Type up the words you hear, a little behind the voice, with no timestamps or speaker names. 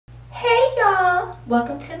y'all,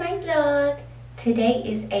 welcome to my vlog. Today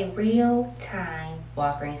is a real-time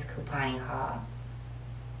Walgreens couponing haul.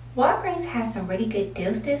 Walgreens has some really good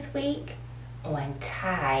deals this week on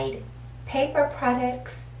Tide, paper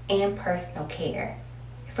products, and personal care.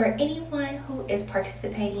 For anyone who is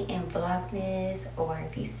participating in VLOGMAS, or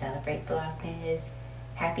if you celebrate VLOGMAS,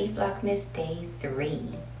 happy VLOGMAS Day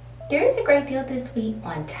 3. There is a great deal this week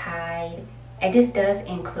on Tide, and this does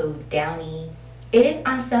include Downy. It is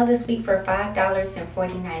on sale this week for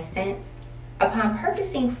 $5.49. Upon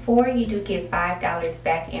purchasing 4, you do get $5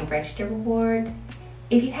 back in register rewards.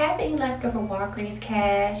 If you have any leftover Walgreens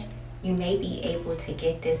cash, you may be able to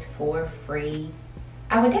get this for free.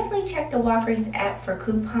 I would definitely check the Walgreens app for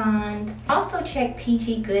coupons. Also check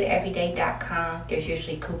pggoodeveryday.com. There's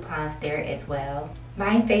usually coupons there as well.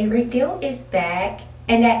 My favorite deal is back,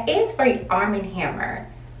 and that is for Arm & Hammer.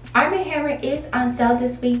 Arm & Hammer is on sale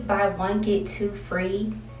this week. Buy 1 get 2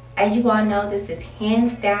 free. As you all know, this is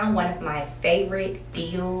hands down one of my favorite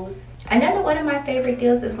deals. Another one of my favorite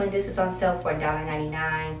deals is when this is on sale for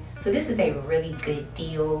 $1.99. So this is a really good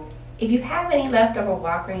deal. If you have any leftover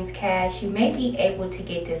Walgreens cash, you may be able to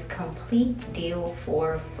get this complete deal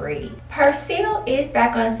for free. Persil is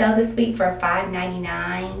back on sale this week for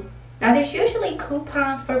 $5.99. Now there's usually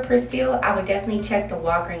coupons for Persil. I would definitely check the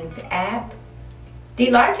Walgreens app. The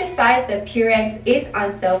larger size of Purex is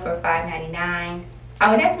on sale for $5.99. I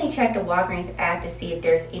would definitely check the Walgreens app to see if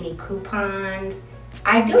there's any coupons.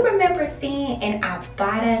 I do remember seeing an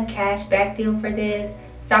Ibotta cashback deal for this,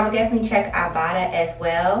 so I would definitely check Ibotta as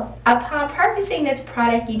well. Upon purchasing this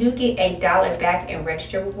product, you do get $1 back in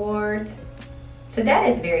register rewards, so that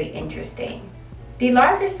is very interesting. The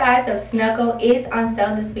larger size of Snuggle is on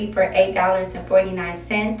sale this week for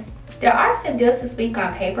 $8.49. There are some deals this week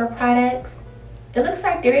on paper products. It looks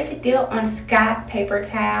like there is a deal on Scott paper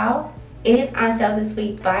towel. It is on sale this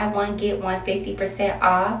week. Buy 1 get 1 50%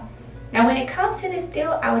 off. Now when it comes to this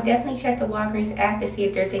deal, I would definitely check the Walgreens app to see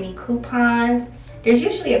if there's any coupons. There's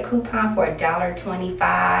usually a coupon for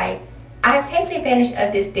 $1.25. I've taken advantage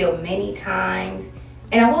of this deal many times,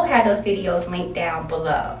 and I will have those videos linked down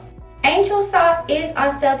below. Angel Soft is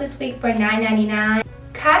on sale this week for $9.99.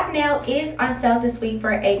 Cottonelle is on sale this week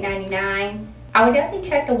for $8.99. I would definitely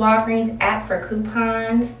check the Walgreens app for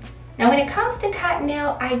coupons. Now when it comes to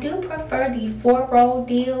Cottonelle, I do prefer the 4-roll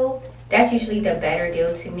deal. That's usually the better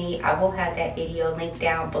deal to me. I will have that video linked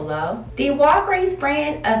down below. The Walgreens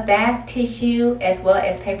brand of bath tissue as well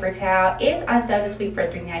as paper towel is on sale this week for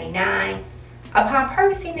 $3.99. Upon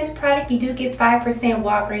purchasing this product, you do get 5%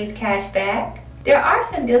 Walgreens cash back. There are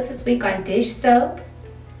some deals this week on dish soap.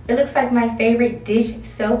 It looks like my favorite dish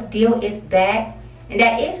soap deal is back, and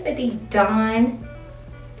that is for the Dawn.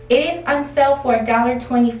 It is on sale for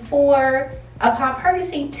 $1.24. Upon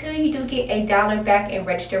purchasing 2, you do get $1 back in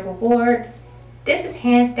register rewards. This is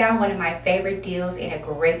hands down one of my favorite deals and a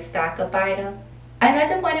great stock-up item.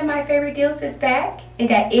 Another one of my favorite deals is back, and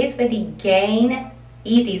that is for the Gain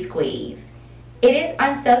Easy Squeeze. It is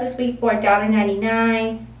on sale this week for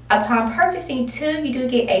 $1.99. Upon purchasing 2, you do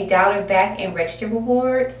get $1 back in register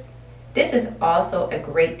rewards. This is also a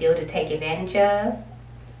great deal to take advantage of.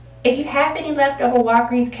 If you have any leftover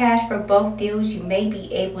Walgreens cash for both deals, you may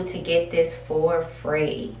be able to get this for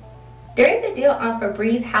free. There is a deal on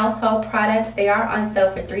Febreze household products. They are on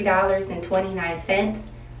sale for $3.29.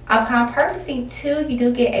 Upon purchasing 2, you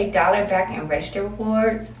do get $1 back in register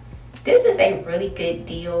rewards. This is a really good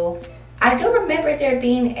deal. I do remember there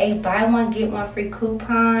being a buy 1 get 1 free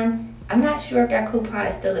coupon. I'm not sure if that coupon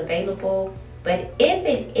is still available, but if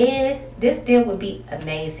it is, this deal would be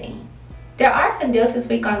amazing. There are some deals this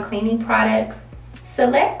week on cleaning products.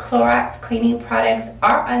 Select Clorox cleaning products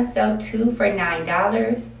are on sale too for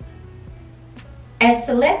 $9. And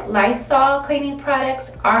select Lysol cleaning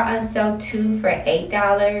products are on sale too for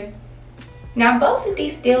 $8. Now both of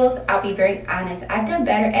these deals, I'll be very honest, I've done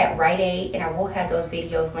better at Rite Aid, and I will have those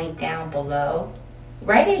videos linked down below.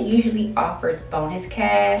 Rite Aid usually offers bonus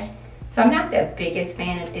cash, so I'm not the biggest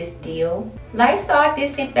fan of this deal. Lysol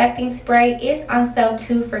disinfecting spray is on sale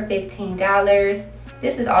too for $15.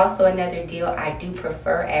 This is also another deal I do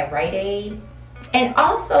prefer at Rite Aid. And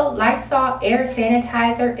also Lysol air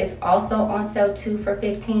sanitizer is also on sale too for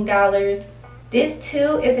 $15. This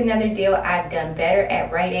too is another deal I've done better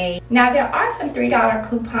at Rite Aid. Now there are some $3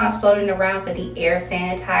 coupons floating around for the air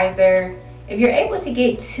sanitizer. If you're able to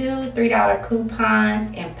get 2 $3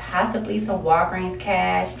 coupons and possibly some Walgreens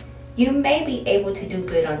cash, you may be able to do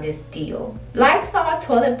good on this deal. Lysol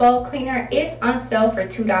toilet bowl cleaner is on sale for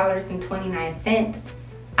 $2.29.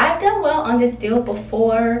 I've done well on this deal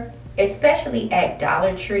before, especially at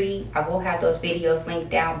Dollar Tree. I will have those videos linked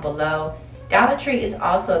down below. Dollar Tree is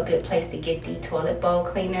also a good place to get the toilet bowl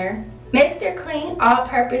cleaner. Mr. Clean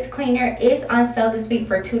All-Purpose Cleaner is on sale this week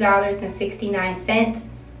for $2.69.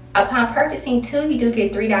 Upon purchasing 2, you do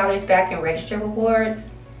get $3 back in register rewards.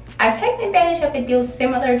 I've taken advantage of a deal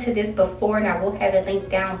similar to this before, and I will have it linked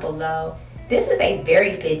down below. This is a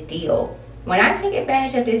very good deal. When I take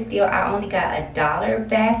advantage of this deal, I only got $1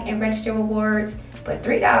 back in register rewards, but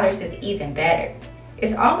 $3 is even better.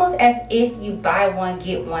 It's almost as if you buy one,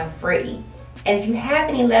 get one free. And if you have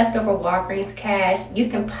any leftover Walgreens cash, you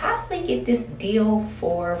can possibly get this deal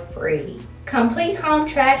for free. Complete home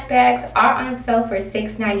trash bags are on sale for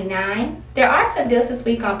 $6.99. There are some deals this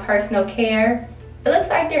week on personal care. It looks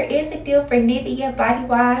like there is a deal for Nivea body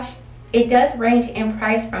wash. It does range in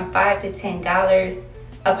price from $5 to $10.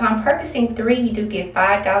 Upon purchasing 3, you do get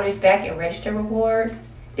 $5 back in register rewards.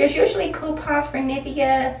 There's usually coupons for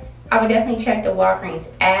Nivea. I would definitely check the Walgreens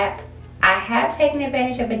app. I have taken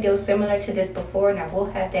advantage of a deal similar to this before, and I will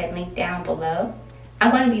have that link down below.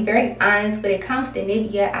 I'm going to be very honest, when it comes to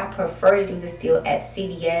Nivea, I prefer to do this deal at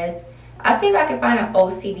CVS. I'll see if I can find an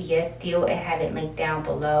old CVS deal and have it linked down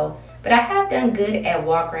below. But I have done good at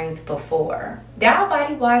Walgreens before. Dial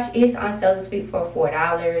Body Wash is on sale this week for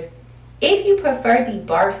 $4. If you prefer the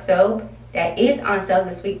bar soap, that is on sale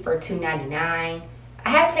this week for $2.99. I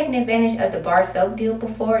have taken advantage of the bar soap deal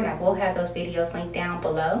before, and I will have those videos linked down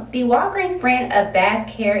below. The Walgreens brand of bath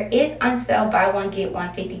care is on sale, buy one get one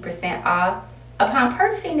 50% off. Upon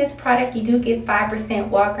purchasing this product, you do get 5%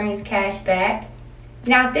 Walgreens cash back.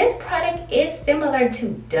 Now this product is similar to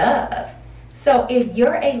Dove. So if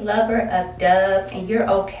you're a lover of Dove and you're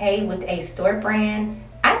okay with a store brand,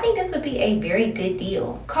 I think this would be a very good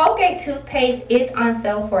deal. Colgate toothpaste is on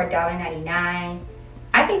sale for $1.99.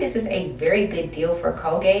 I think this is a very good deal for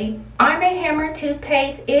Colgate. Arm & Hammer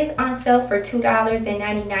toothpaste is on sale for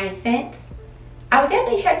 $2.99. I would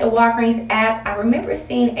definitely check the Walgreens app. I remember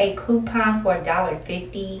seeing a coupon for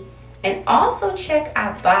 $1.50. And also check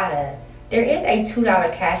Ibotta. There is a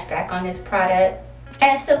 $2 cash back on this product.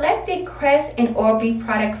 And selected Crest and Oral-B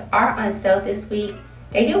products are on sale this week.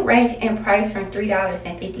 They do range in price from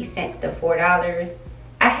 $3.50 to $4.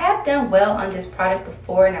 I have done well on this product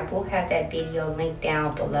before, and I will have that video linked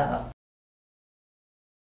down below.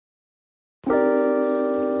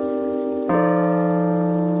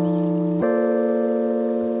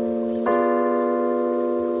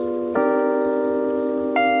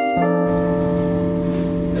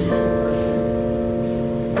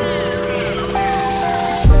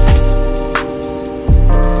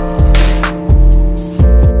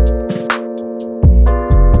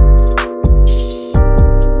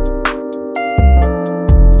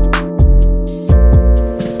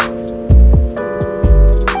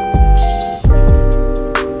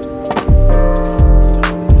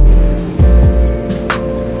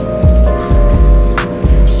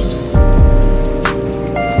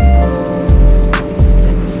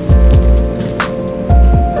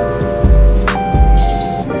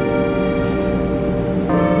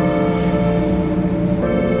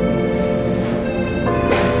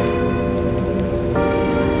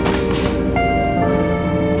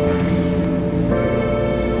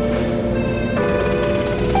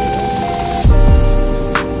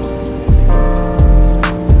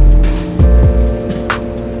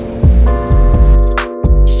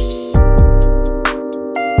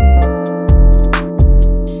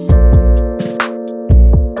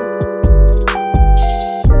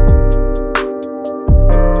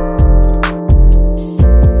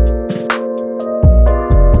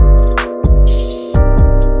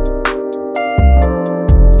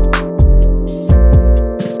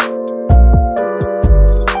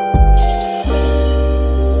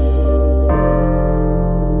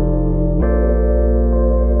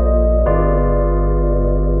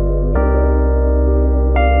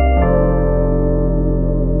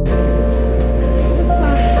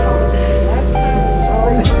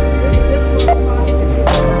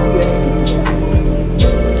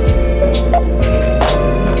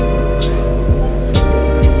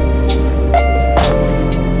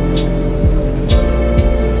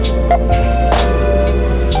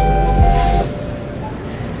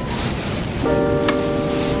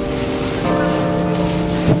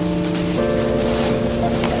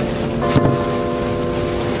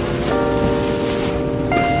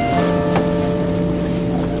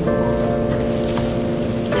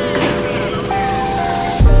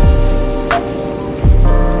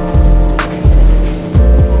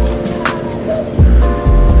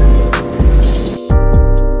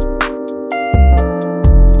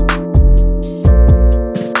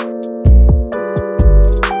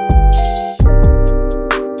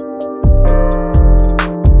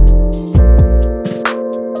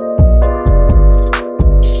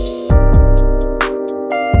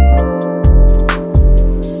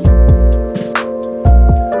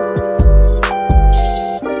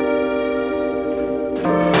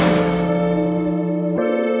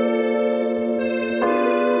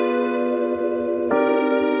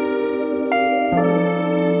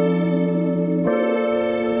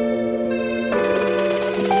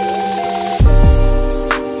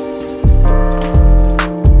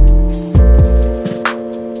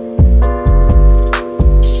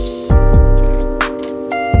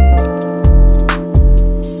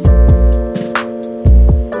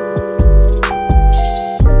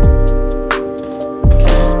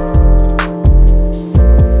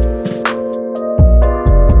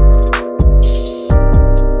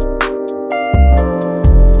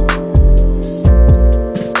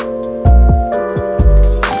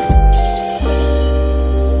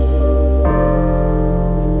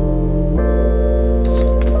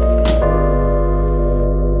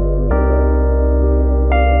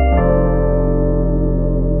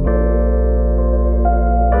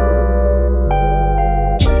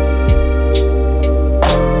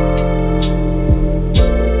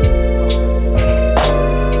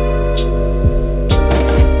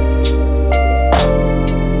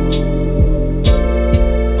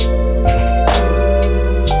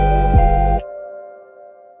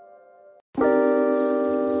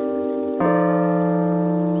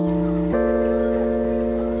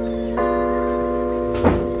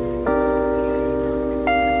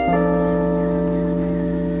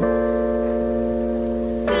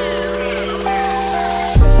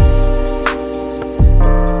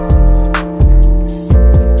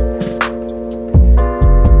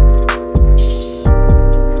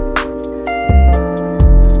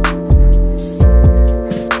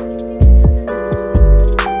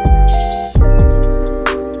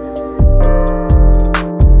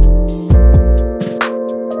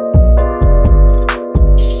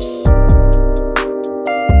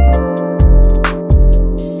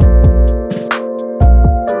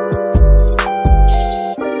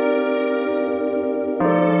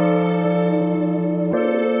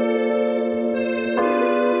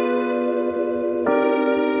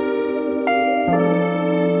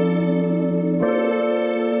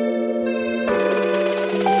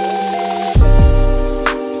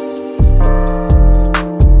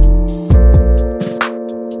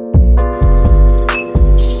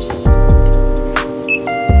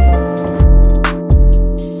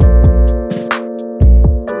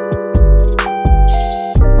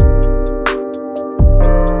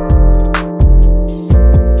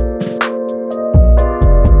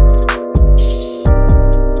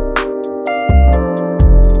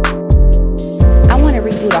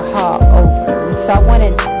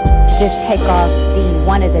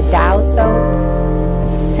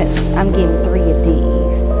 I'm getting 3 of these.